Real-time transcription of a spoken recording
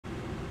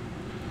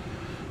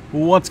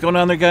What's going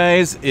on there,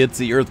 guys? It's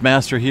the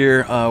Earthmaster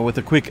here with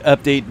a quick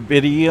update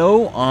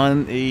video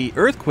on a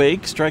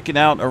earthquake striking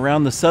out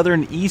around the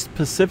southern East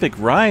Pacific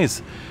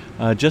Rise.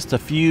 Just a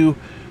few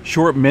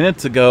short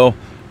minutes ago,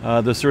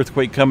 this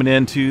earthquake coming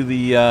into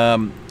the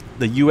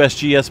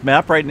USGS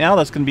map right now.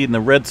 That's going to be in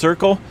the red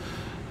circle.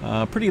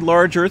 Pretty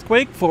large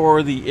earthquake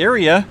for the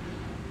area.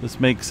 This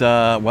makes,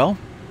 well,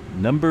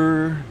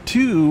 number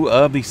 2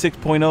 of the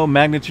 6.0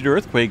 magnitude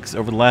earthquakes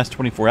over the last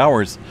 24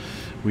 hours.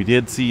 We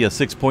did see a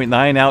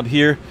 6.9 out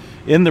here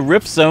in the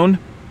rift zone,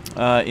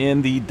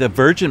 in the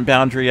divergent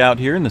boundary out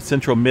here in the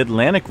central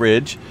mid-Atlantic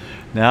ridge.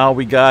 Now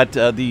we got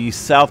the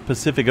South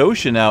Pacific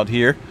Ocean out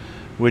here,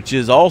 which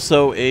is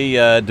also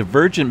a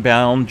divergent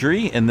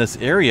boundary in this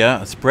area,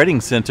 a spreading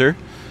center.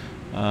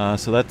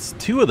 So that's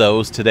 2 of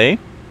those today.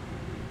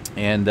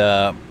 And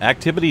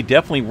activity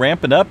definitely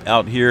ramping up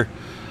out here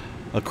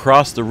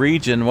across the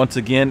region. Once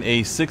again,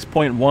 a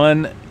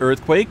 6.1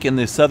 earthquake in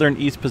the southern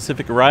East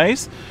Pacific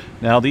Rise.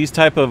 Now, these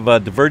type of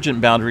divergent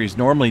boundaries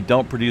normally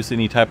don't produce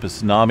any type of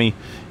tsunami,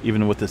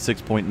 even with the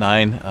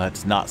 6.9.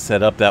 It's not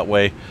set up that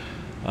way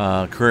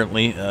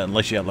currently,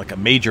 unless you have like a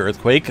major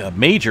earthquake, a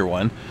major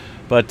one.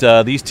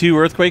 But these 2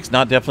 earthquakes,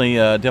 definitely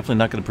not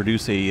going to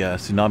produce a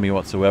tsunami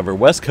whatsoever.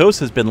 West Coast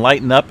has been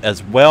lighting up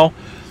as well.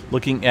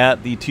 Looking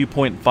at the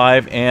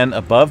 2.5 and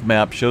above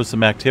map, shows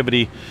some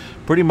activity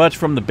pretty much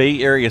from the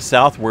Bay Area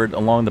southward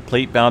along the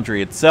plate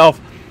boundary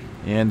itself,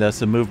 and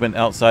some movement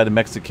outside of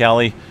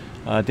Mexicali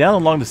down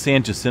along the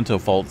San Jacinto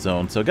fault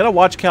zone. So got to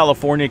watch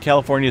California.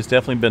 California has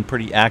definitely been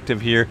pretty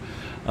active here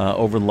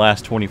over the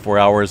last 24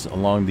 hours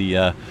along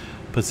the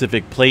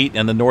Pacific plate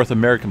and the North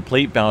American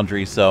plate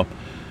boundary. So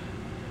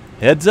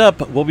heads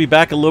up, we'll be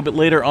back a little bit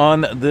later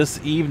on this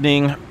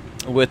evening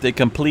with a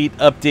complete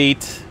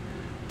update.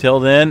 Till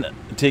then,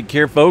 take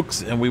care,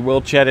 folks, and we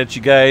will chat at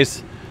you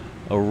guys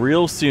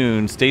real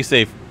soon. Stay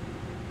safe.